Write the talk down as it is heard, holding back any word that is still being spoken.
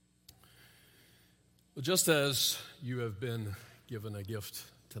Well, just as you have been given a gift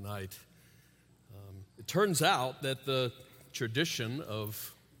tonight, it turns out that the tradition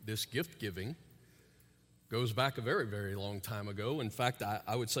of this gift giving goes back a very, very long time ago. In fact,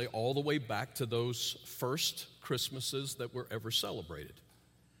 I would say all the way back to those first Christmases that were ever celebrated,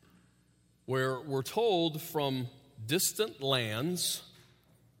 where we're told from distant lands,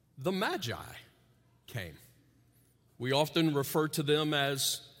 the Magi came. We often refer to them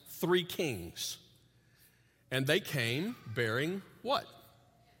as three kings. And they came bearing what?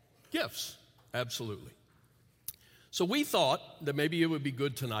 Gifts. Absolutely. So we thought that maybe it would be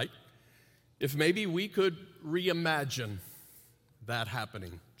good tonight if maybe we could reimagine that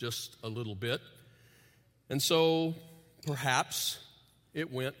happening just a little bit. And so perhaps it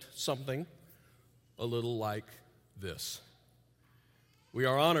went something a little like this. We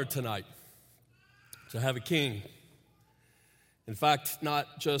are honored tonight to have a king. In fact,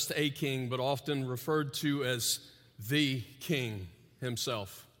 not just a king, but often referred to as the king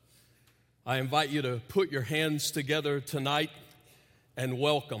himself. I invite you to put your hands together tonight and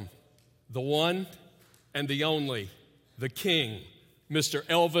welcome the one and the only, the king, Mr.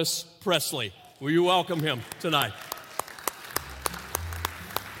 Elvis Presley. Will you welcome him tonight?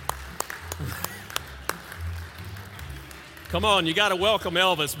 Come on, you got to welcome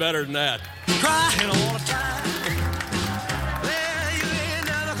Elvis better than that. Crying all the time.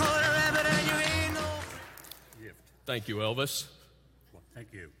 Thank you, Elvis. Well,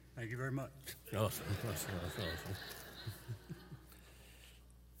 thank you. Thank you very much. Awesome.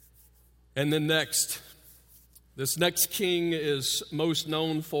 And then this next king is most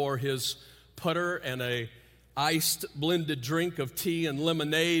known for his putter and a iced blended drink of tea and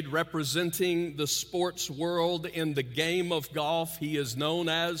lemonade, representing the sports world in the game of golf. He is known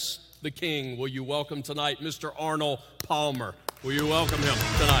as the king. Will you welcome tonight Mr. Arnold Palmer? Will you welcome him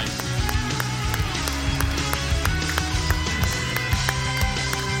tonight?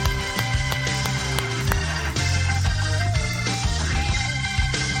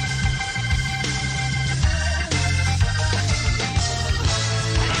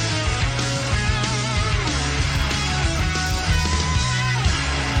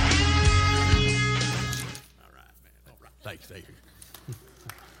 Thank you.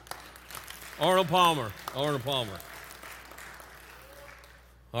 Arnold Palmer.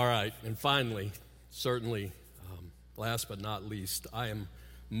 All right, and finally, certainly, last but not least, I am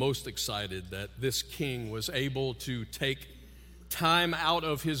most excited that this king was able to take time out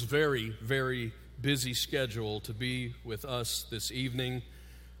of his very, very busy schedule to be with us this evening.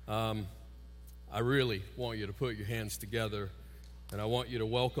 I really want you to put your hands together, and I want you to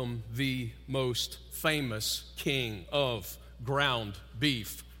welcome the most famous king of ground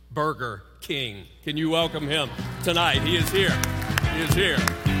beef, Burger King. Can you welcome him tonight? He is here. He is here.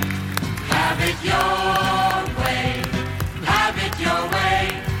 Have it your way. Have it your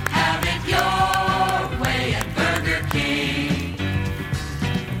way. Have it your way at Burger King.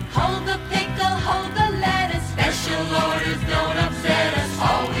 Hold the pickle, hold the lettuce. Special orders don't upset us.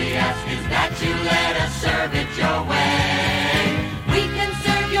 All we ask is that you let us serve it your way. We can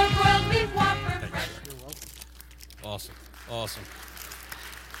serve your grilled beef Whopper fresh. Awesome.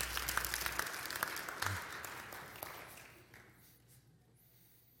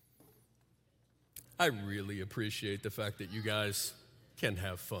 I really appreciate the fact that you guys can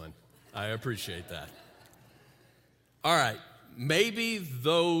have fun. I appreciate that. All right, maybe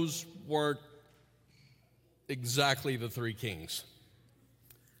those weren't exactly the three kings.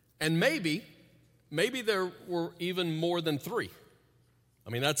 And maybe there were even more than three. I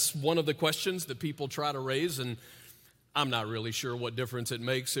mean, that's one of the questions that people try to raise, and I'm not really sure what difference it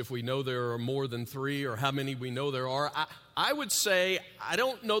makes if we know there are more than three or how many we know there are. I would say I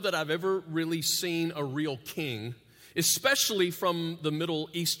don't know that I've ever really seen a real king, especially from the Middle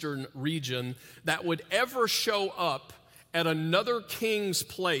Eastern region, that would ever show up at another king's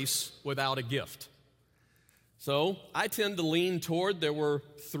place without a gift. So I tend to lean toward there were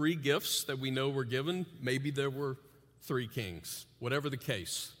three gifts that we know were given. Maybe there were three kings, whatever the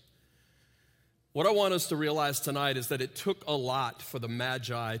case. What I want us to realize tonight is that it took a lot for the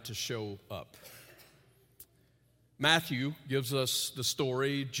Magi to show up. Matthew gives us the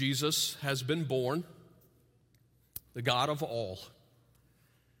story. Jesus has been born, the God of all,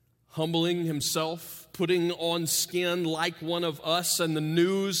 humbling himself, putting on skin like one of us, and the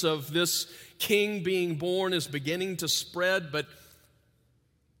news of this king being born is beginning to spread, but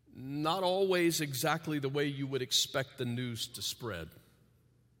not always exactly the way you would expect the news to spread.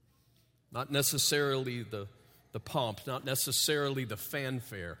 Not necessarily the pomp, not necessarily the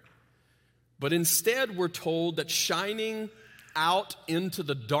fanfare, but instead we're told that shining out into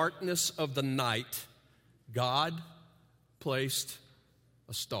the darkness of the night God placed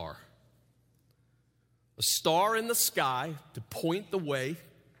a star in the sky to point the way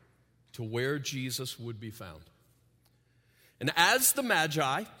to where Jesus would be found. And as the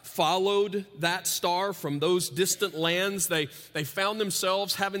Magi followed that star from those distant lands, they found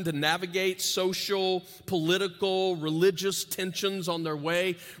themselves having to navigate social, political, religious tensions on their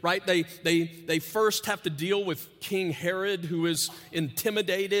way, right? They first have to deal with King Herod, who is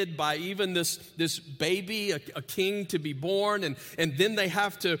intimidated by even this baby, a king to be born. And then they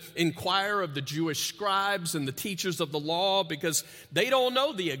have to inquire of the Jewish scribes and the teachers of the law because they don't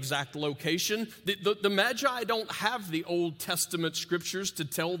know the exact location. The Magi don't have the Old Testament scriptures to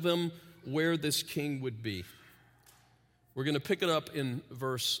tell them where this king would be. We're going to pick it up in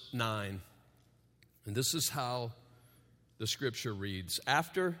verse 9. And this is how the scripture reads.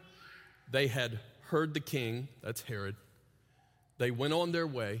 After they had heard the king, that's Herod, they went on their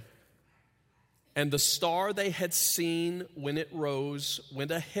way, and the star they had seen when it rose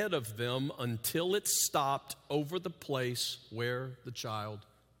went ahead of them until it stopped over the place where the child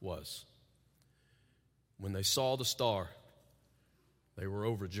was. When they saw the star, they were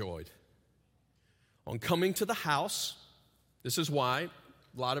overjoyed. On coming to the house, this is why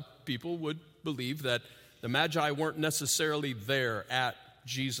a lot of people would believe that the Magi weren't necessarily there at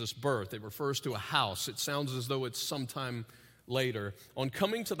Jesus' birth. It refers to a house. It sounds as though it's sometime later. On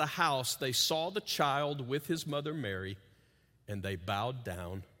coming to the house, they saw the child with his mother Mary, and they bowed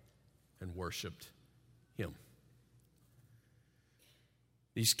down and worshiped him.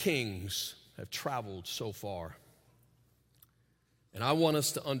 These kings have traveled so far. And I want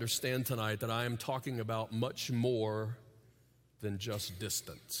us to understand tonight that I am talking about much more than just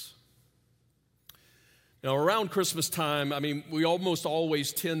distance. Now, around Christmas time, we almost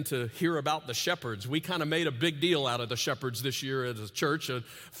always tend to hear about the shepherds. We kind of made a big deal out of the shepherds this year as a church,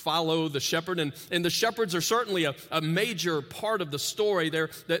 follow the shepherd. And the shepherds are certainly a major part of the story.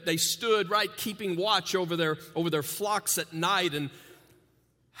 They stood, right, keeping watch over their flocks at night. And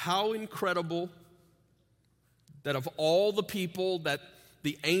how incredible that of all the people that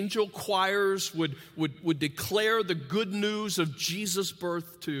the angel choirs would declare the good news of Jesus'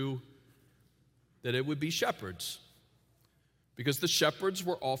 birth to, that it would be shepherds. Because the shepherds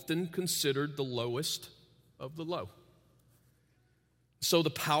were often considered the lowest of the low. So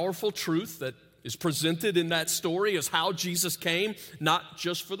the powerful truth that is presented in that story is how Jesus came, not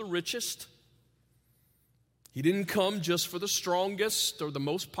just for the richest. He didn't come just for the strongest or the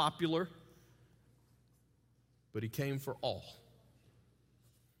most popular, but he came for all.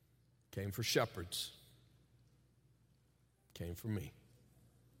 Came for shepherds. Came for me.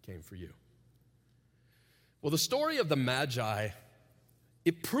 Came for you. Well, the story of the Magi,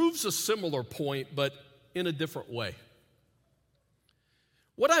 it proves a similar point, but in a different way.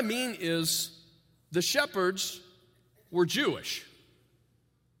 What I mean is the shepherds were Jewish.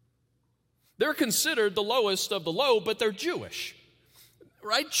 They're considered the lowest of the low, but they're Jewish.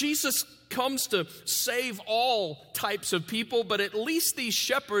 Right? Jesus comes to save all types of people, but at least these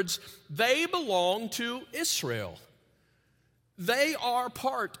shepherds, they belong to Israel. They are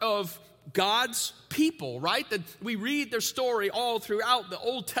part of God's people, right? That we read their story all throughout the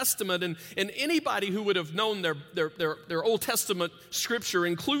Old Testament, and anybody who would have known their Old Testament scripture,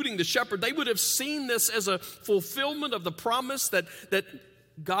 including the shepherd, they would have seen this as a fulfillment of the promise that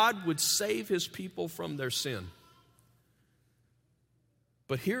God would save his people from their sin.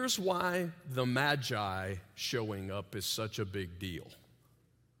 But here's why the Magi showing up is such a big deal.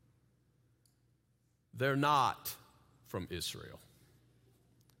 They're not from Israel.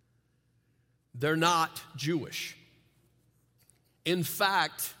 They're not Jewish. In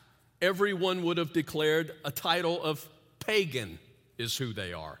fact, everyone would have declared a title of pagan is who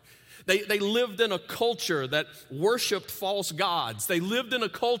they are. They lived in a culture that worshiped false gods. They lived in a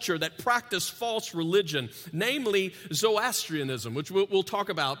culture that practiced false religion, namely Zoroastrianism, which we'll talk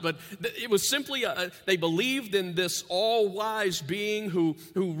about. But it was simply, they believed in this all-wise being who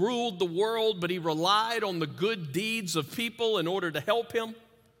ruled the world, but he relied on the good deeds of people in order to help him.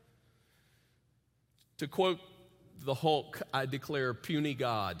 To quote the Hulk, I declare puny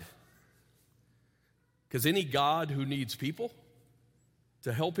God. Because any God who needs people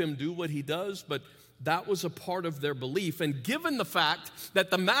to help him do what he does, but that was a part of their belief. And given the fact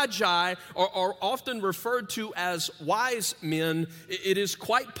that the Magi are often referred to as wise men, it is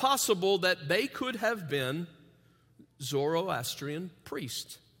quite possible that they could have been Zoroastrian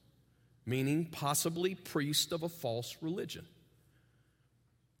priests, meaning possibly priest of a false religion.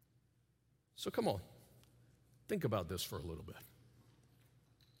 So come on, think about this for a little bit.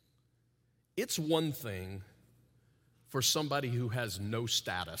 It's one thing for somebody who has no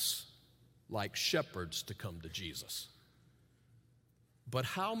status, like shepherds to come to Jesus. But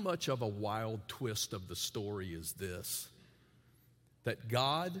how much of a wild twist of the story is this? That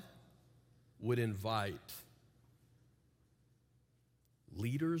God would invite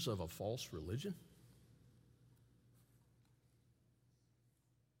leaders of a false religion?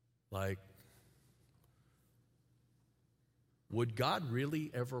 Like, would God really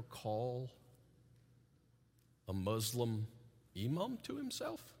ever call a Muslim imam to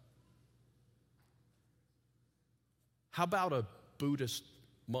himself? How about a Buddhist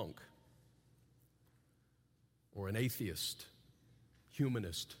monk? Or an atheist,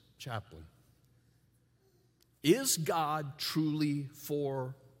 humanist chaplain? Is God truly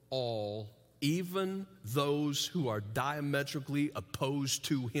for all, even those who are diametrically opposed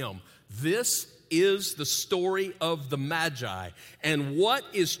to him? This is the story of the Magi. And what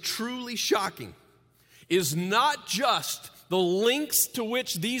is truly shocking is not just the lengths to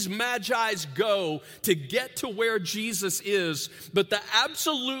which these Magi's go to get to where Jesus is, but the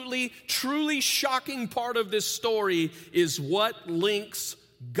absolutely, truly shocking part of this story is what lengths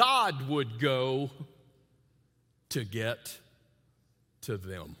God would go to get to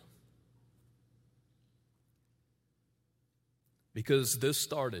them. Because this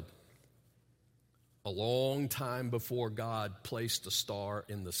started a long time before God placed a star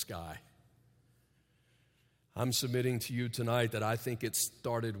in the sky. I'm submitting to you tonight that I think it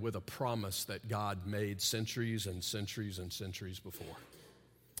started with a promise that God made centuries and centuries and centuries before.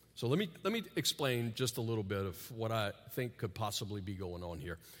 So let me explain just a little bit of what I think could possibly be going on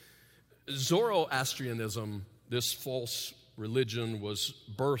here. Zoroastrianism, this false religion, was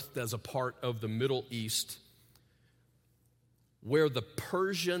birthed as a part of the Middle East where the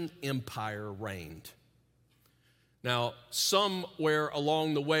Persian Empire reigned. Now, somewhere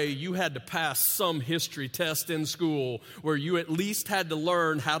along the way, you had to pass some history test in school where you at least had to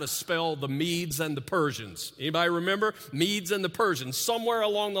learn how to spell the Medes and the Persians. Anybody remember? Medes and the Persians. Somewhere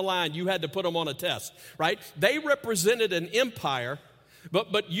along the line, you had to put them on a test, right? They represented an empire,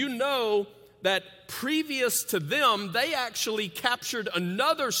 but you know that previous to them, they actually captured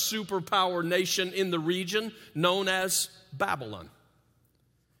another superpower nation in the region known as Babylon.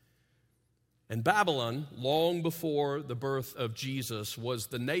 And Babylon, long before the birth of Jesus, was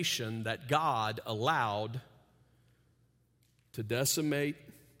the nation that God allowed to decimate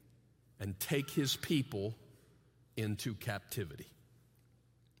and take his people into captivity.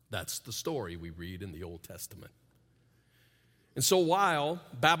 That's the story we read in the Old Testament. And so while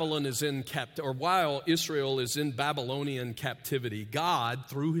while Israel is in Babylonian captivity, God,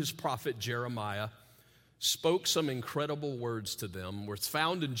 through his prophet Jeremiah, spoke some incredible words to them. It's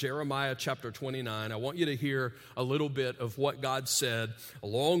found in Jeremiah chapter 29. I want you to hear a little bit of what God said a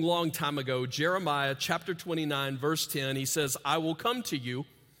long, long time ago. Jeremiah chapter 29, verse 10, he says, I will come to you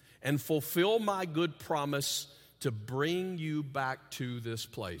and fulfill my good promise to bring you back to this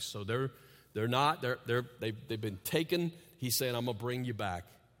place. So they've been taken. He's saying, I'm going to bring you back.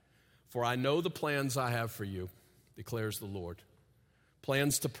 For I know the plans I have for you, declares the Lord.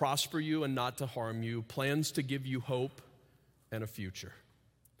 Plans to prosper you and not to harm you. Plans to give you hope and a future.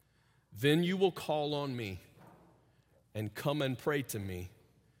 Then you will call on me and come and pray to me,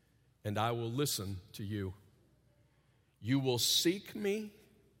 and I will listen to you. You will seek me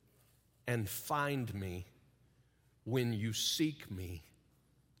and find me when you seek me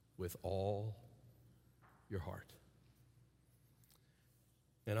with all your heart.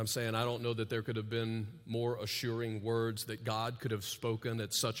 And I'm saying I don't know that there could have been more assuring words that God could have spoken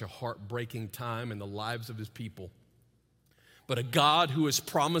at such a heartbreaking time in the lives of his people. But a God who is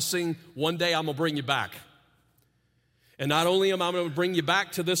promising, one day I'm going to bring you back. And not only am I going to bring you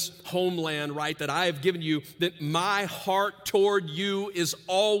back to this homeland, right, that I have given you, that my heart toward you is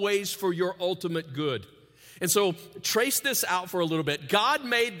always for your ultimate good. And so trace this out for a little bit. God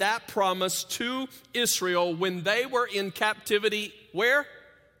made that promise to Israel when they were in captivity, where?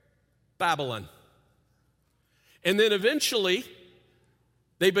 Babylon. And then eventually,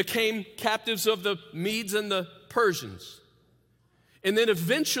 they became captives of the Medes and the Persians. And then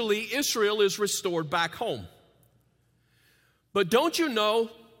eventually, Israel is restored back home. But don't you know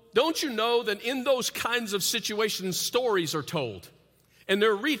that in those kinds of situations, stories are told, and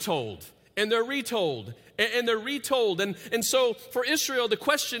they're retold, and they're retold, and they're retold. And so for Israel, the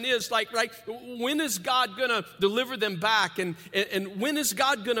question is, like when is God going to deliver them back? And when is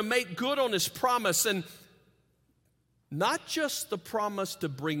God going to make good on his promise? And not just the promise to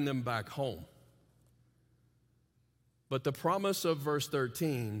bring them back home, but the promise of verse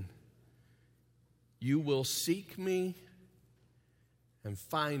 13, you will seek me and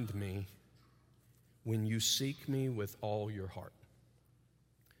find me when you seek me with all your heart.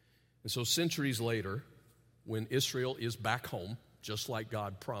 And so centuries later, when Israel is back home, just like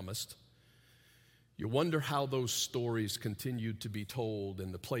God promised, you wonder how those stories continued to be told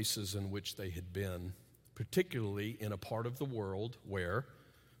in the places in which they had been, particularly in a part of the world where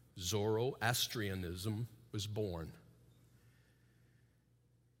Zoroastrianism was born.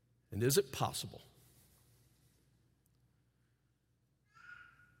 And is it possible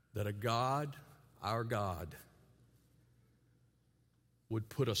that a God, our God, would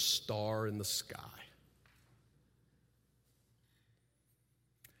put a star in the sky?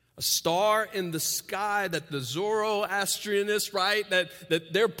 A star in the sky that the Zoroastrianists, right,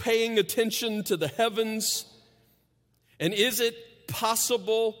 that they're paying attention to the heavens. And is it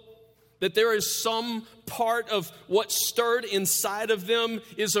possible that there is some part of what stirred inside of them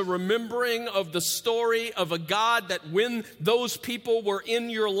is a remembering of the story of a God that when those people were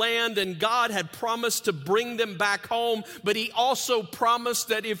in your land and God had promised to bring them back home, but he also promised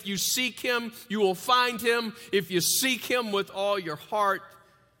that if you seek him, you will find him. If you seek him with all your heart,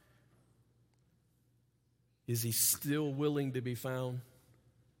 is he still willing to be found?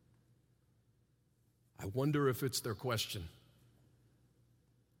 I wonder if it's their question.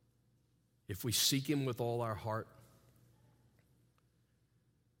 If we seek him with all our heart.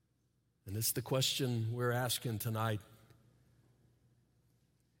 And it's the question we're asking tonight.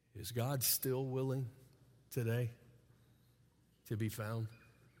 Is God still willing today to be found?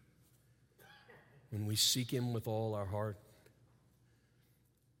 When we seek him with all our heart,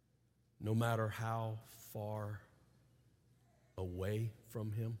 no matter how far away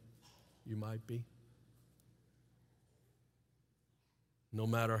from him you might be, no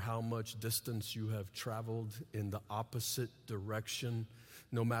matter how much distance you have traveled in the opposite direction,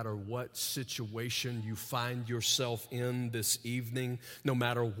 no matter what situation you find yourself in this evening, no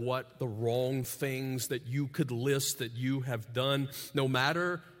matter what the wrong things that you could list that you have done, no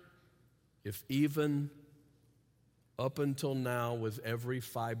matter if even up until now with every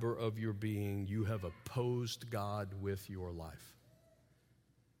fiber of your being you have opposed God with your life.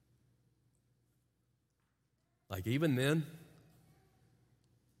 Like even then,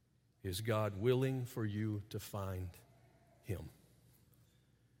 is God willing for you to find him?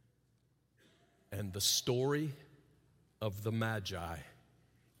 And the story of the Magi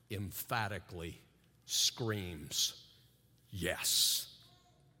emphatically screams, yes.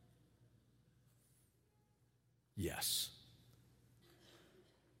 Yes.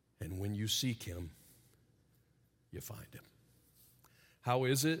 And when you seek him, you find him. How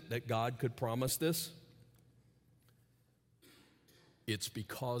is it that God could promise this? It's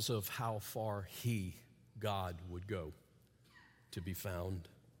because of how far he, God, would go to be found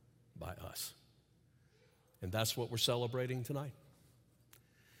by us. And that's what we're celebrating tonight.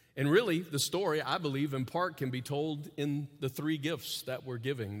 And really, the story, I believe, in part can be told in the three gifts that we're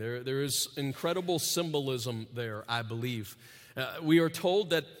giving. There is incredible symbolism there, I believe. We are told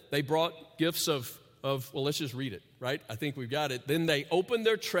that they brought gifts of, well, let's just read it, right? I think we've got it. Then they opened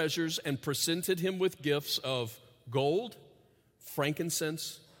their treasures and presented him with gifts of gold,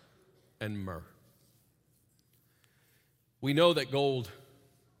 frankincense, and myrrh. We know that gold,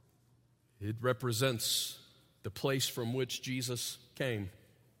 it represents the place from which Jesus came.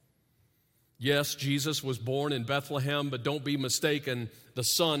 Yes, Jesus was born in Bethlehem, but don't be mistaken, the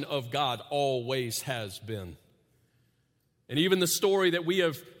Son of God always has been. And even the story that we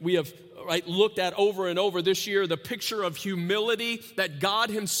have right, looked at over and over this year, the picture of humility that God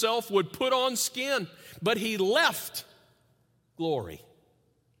himself would put on skin, but he left glory,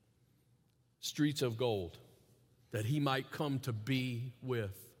 streets of gold, that he might come to be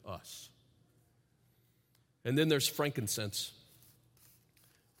with us. And then there's frankincense.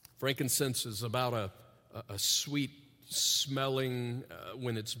 Frankincense is about a sweet smelling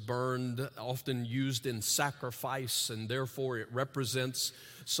when it's burned, often used in sacrifice, and therefore it represents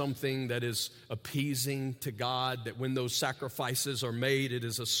something that is appeasing to God, that when those sacrifices are made, it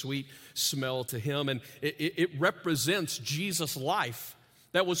is a sweet smell to him. And it represents Jesus' life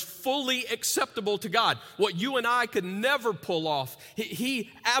that was fully acceptable to God. What you and I could never pull off, he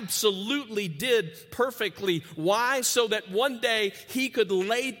absolutely did perfectly. Why? So that one day he could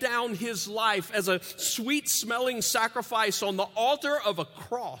lay down his life as a sweet-smelling sacrifice on the altar of a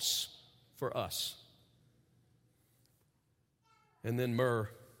cross for us. And then myrrh.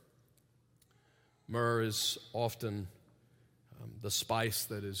 Myrrh is often the spice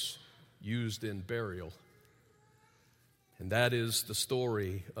that is used in burial. And that is the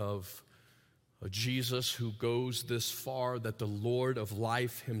story of a Jesus who goes this far that the Lord of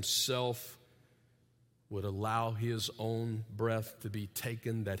life himself would allow his own breath to be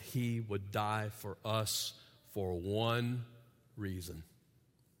taken, that he would die for us for one reason: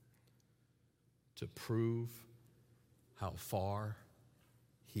 to prove how far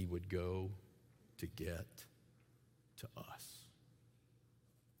he would go to get to us.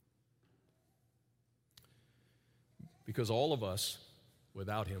 Because all of us,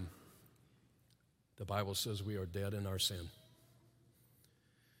 without him, the Bible says we are dead in our sin.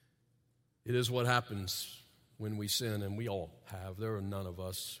 It is what happens when we sin, and we all have. There are none of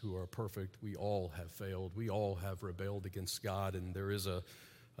us who are perfect. We all have failed. We all have rebelled against God, and there is a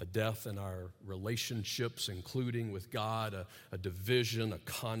death in our relationships, including with God, a division, a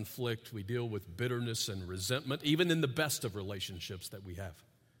conflict. We deal with bitterness and resentment, even in the best of relationships that we have.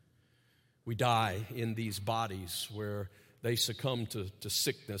 We die in these bodies where they succumb to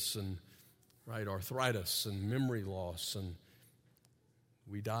sickness and arthritis and memory loss, and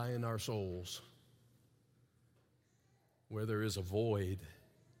we die in our souls where there is a void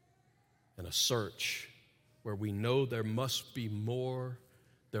and a search, where we know there must be more,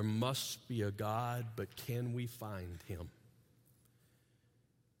 there must be a God, but can we find him?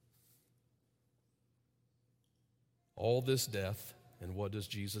 All this death, and what does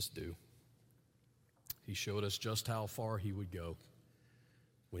Jesus do? He showed us just how far he would go.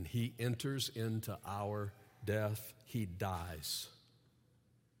 When he enters into our death, he dies.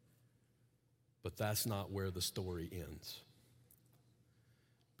 But that's not where the story ends.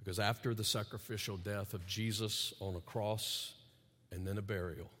 Because after the sacrificial death of Jesus on a cross and then a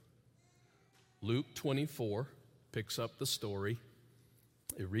burial, Luke 24 picks up the story.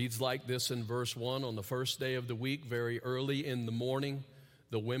 It reads like this in verse 1. On the first day of the week, very early in the morning,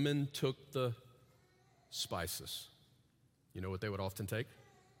 the women took the spices. You know what they would often take?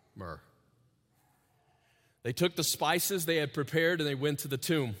 Myrrh. They took the spices they had prepared and they went to the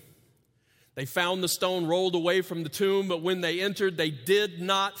tomb. They found the stone rolled away from the tomb, but when they entered, they did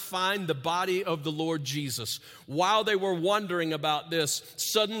not find the body of the Lord Jesus. While they were wondering about this,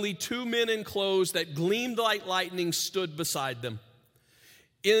 suddenly 2 men in clothes that gleamed like lightning stood beside them.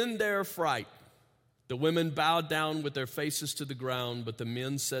 In their fright, the women bowed down with their faces to the ground, but the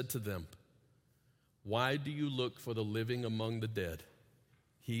men said to them, "Why do you look for the living among the dead?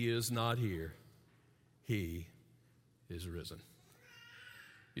 He is not here. He is risen."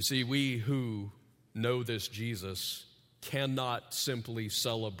 You see, we who know this Jesus cannot simply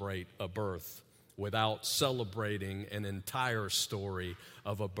celebrate a birth without celebrating an entire story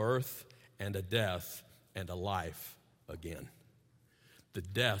of a birth and a death and a life again. The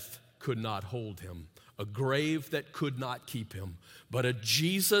death could not hold him, a grave that could not keep him, but a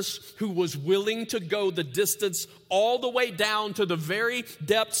Jesus who was willing to go the distance all the way down to the very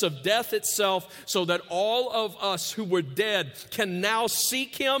depths of death itself, so that all of us who were dead can now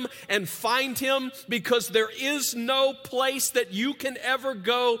seek him and find him, because there is no place that you can ever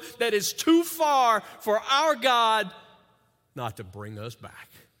go that is too far for our God not to bring us back.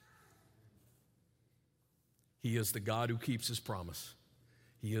 He is the God who keeps his promise.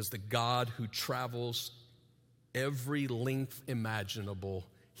 He is the God who travels every length imaginable.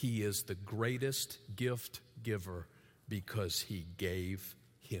 He is the greatest gift giver because he gave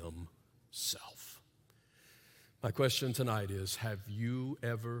himself. My question tonight is, have you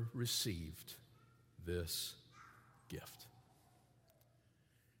ever received this gift?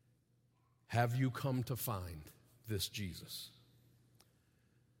 Have you come to find this Jesus?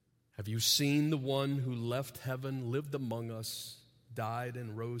 Have you seen the one who left heaven, lived among us, died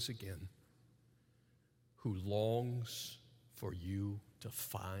and rose again, who longs for you to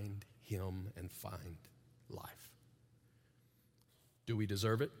find him and find life? Do we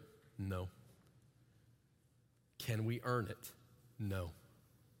deserve it? No. Can we earn it? No.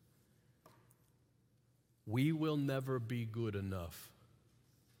 We will never be good enough.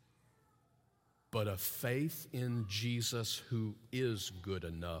 But a faith in Jesus who is good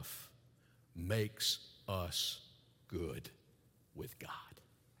enough makes us good with God.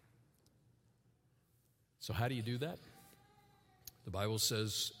 So how do you do that? The Bible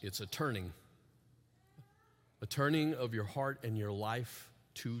says it's a turning of your heart and your life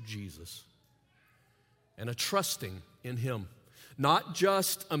to Jesus, and a trusting in him. Not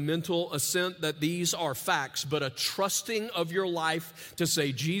just a mental assent that these are facts, but a trusting of your life to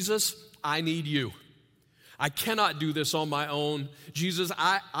say, Jesus, I need you. I cannot do this on my own. Jesus,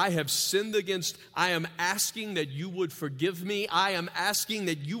 I have sinned against. I am asking that you would forgive me. I am asking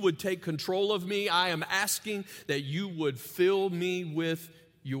that you would take control of me. I am asking that you would fill me with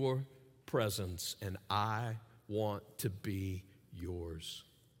your presence. And I want to be yours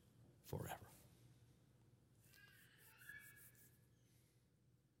forever.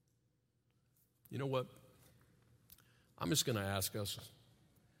 You know what? I'm just going to ask us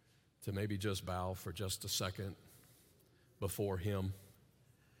to maybe just bow for just a second before him.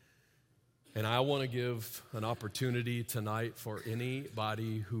 And I want to give an opportunity tonight for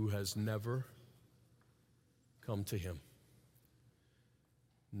anybody who has never come to him,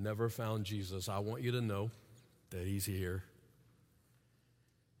 never found Jesus. I want you to know that he's here.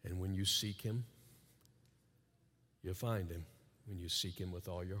 And when you seek him, you find him when you seek him with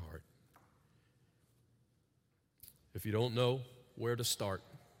all your heart. If you don't know where to start,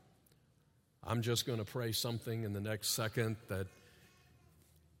 I'm just going to pray something in the next second that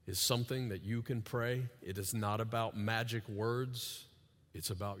is something that you can pray. It is not about magic words.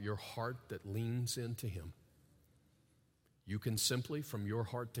 It's about your heart that leans into him. You can simply, from your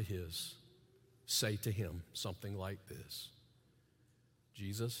heart to his, say to him something like this: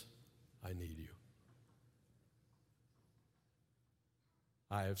 Jesus, I need you.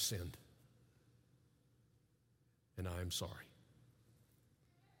 I have sinned, and I am sorry.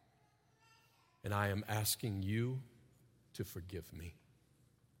 And I am asking you to forgive me.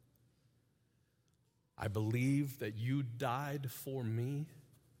 I believe that you died for me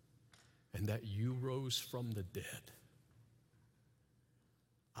and that you rose from the dead.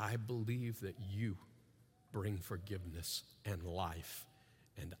 I believe that you bring forgiveness and life,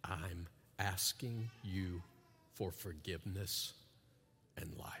 and I'm asking you for forgiveness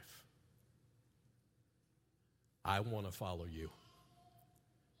and life. I want to follow you.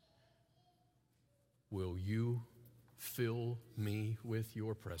 Will you fill me with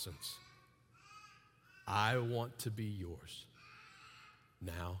your presence? I want to be yours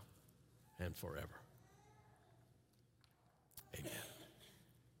now and forever. Amen.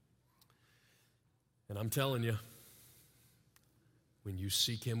 And I'm telling you, when you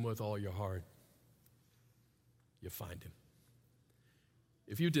seek him with all your heart, you find him.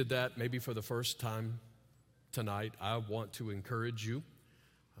 If you did that maybe for the first time tonight, I want to encourage you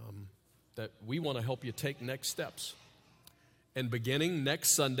that we want to help you take next steps. And beginning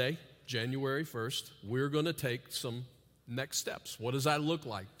next Sunday, January 1st, we're going to take some next steps. What does that look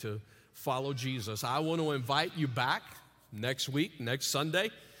like to follow Jesus? I want to invite you back next week, next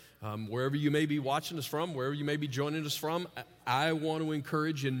Sunday, wherever you may be watching us from, wherever you may be joining us from. I want to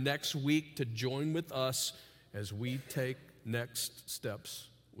encourage you next week to join with us as we take next steps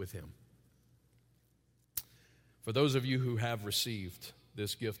with him. For those of you who have received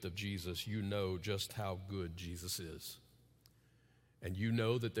this gift of Jesus, you know just how good Jesus is. And you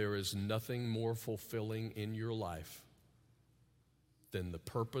know that there is nothing more fulfilling in your life than the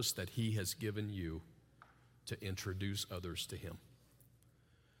purpose that he has given you to introduce others to him.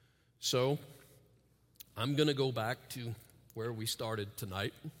 So, I'm going to go back to where we started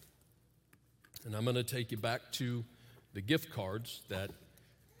tonight, and I'm going to take you back to the gift cards that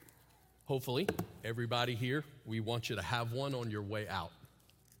hopefully everybody here, we want you to have one on your way out.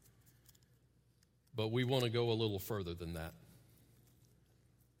 But we want to go a little further than that.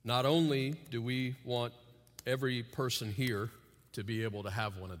 Not only do we want every person here to be able to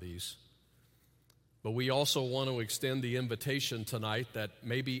have one of these, but we also want to extend the invitation tonight that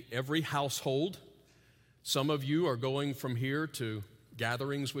maybe every household, some of you are going from here to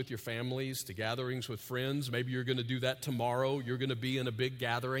gatherings with your families, to gatherings with friends. Maybe you're going to do that tomorrow. You're going to be in a big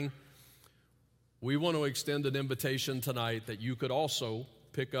gathering. We want to extend an invitation tonight that you could also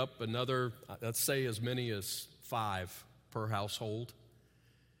pick up another, let's say as many as 5 per household,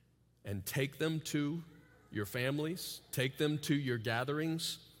 and take them to your families, take them to your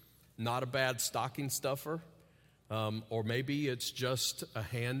gatherings. Not a bad stocking stuffer, or maybe it's just a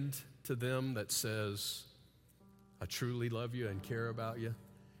hand to them that says, I truly love you and care about you,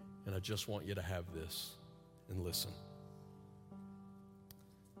 and I just want you to have this and listen.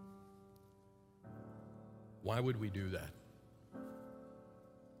 Why would we do that?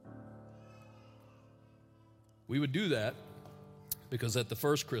 We would do that because at the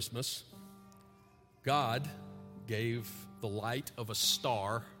first Christmas, God gave the light of a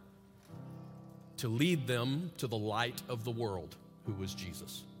star to lead them to the light of the world, who was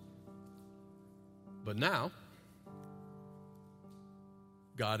Jesus. But now,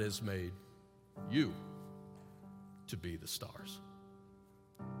 God has made you to be the stars.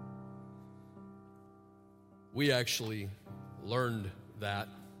 We actually learned that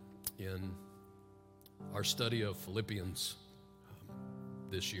in our study of Philippians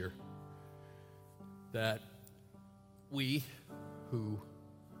this year, that we who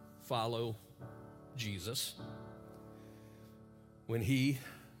follow Jesus, when he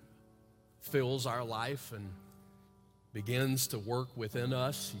fills our life and begins to work within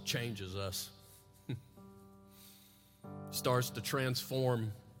us, he changes us. Starts to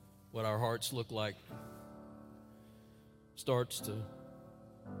transform what our hearts look like. Starts to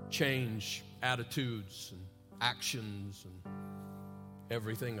change attitudes and actions and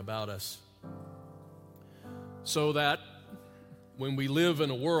everything about us. so that when we live in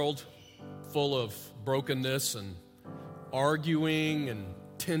a world full of brokenness and arguing and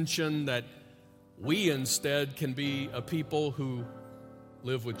tension, that we instead can be a people who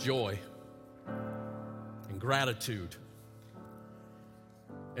live with joy and gratitude.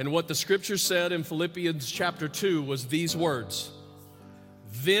 And what the scripture said in Philippians chapter 2 was these words: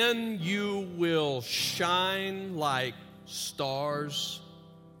 "Then you will shine like stars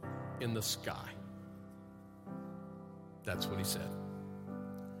in the sky." That's what he said.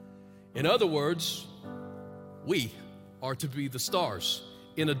 In other words, we are to be the stars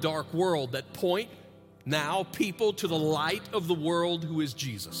in a dark world that point now people to the light of the world, who is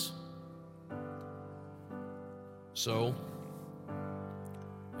Jesus. So,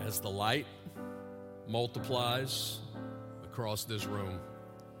 as the light multiplies across this room,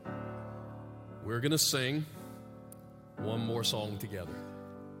 we're going to sing one more song together.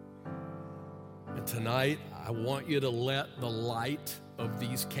 And tonight, I want you to let the light of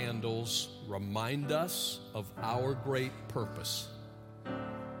these candles remind us of our great purpose,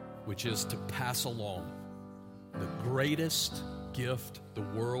 which is to pass along the greatest gift the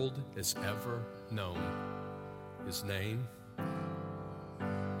world has ever known. His name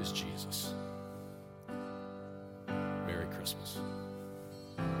is Jesus. Merry Christmas.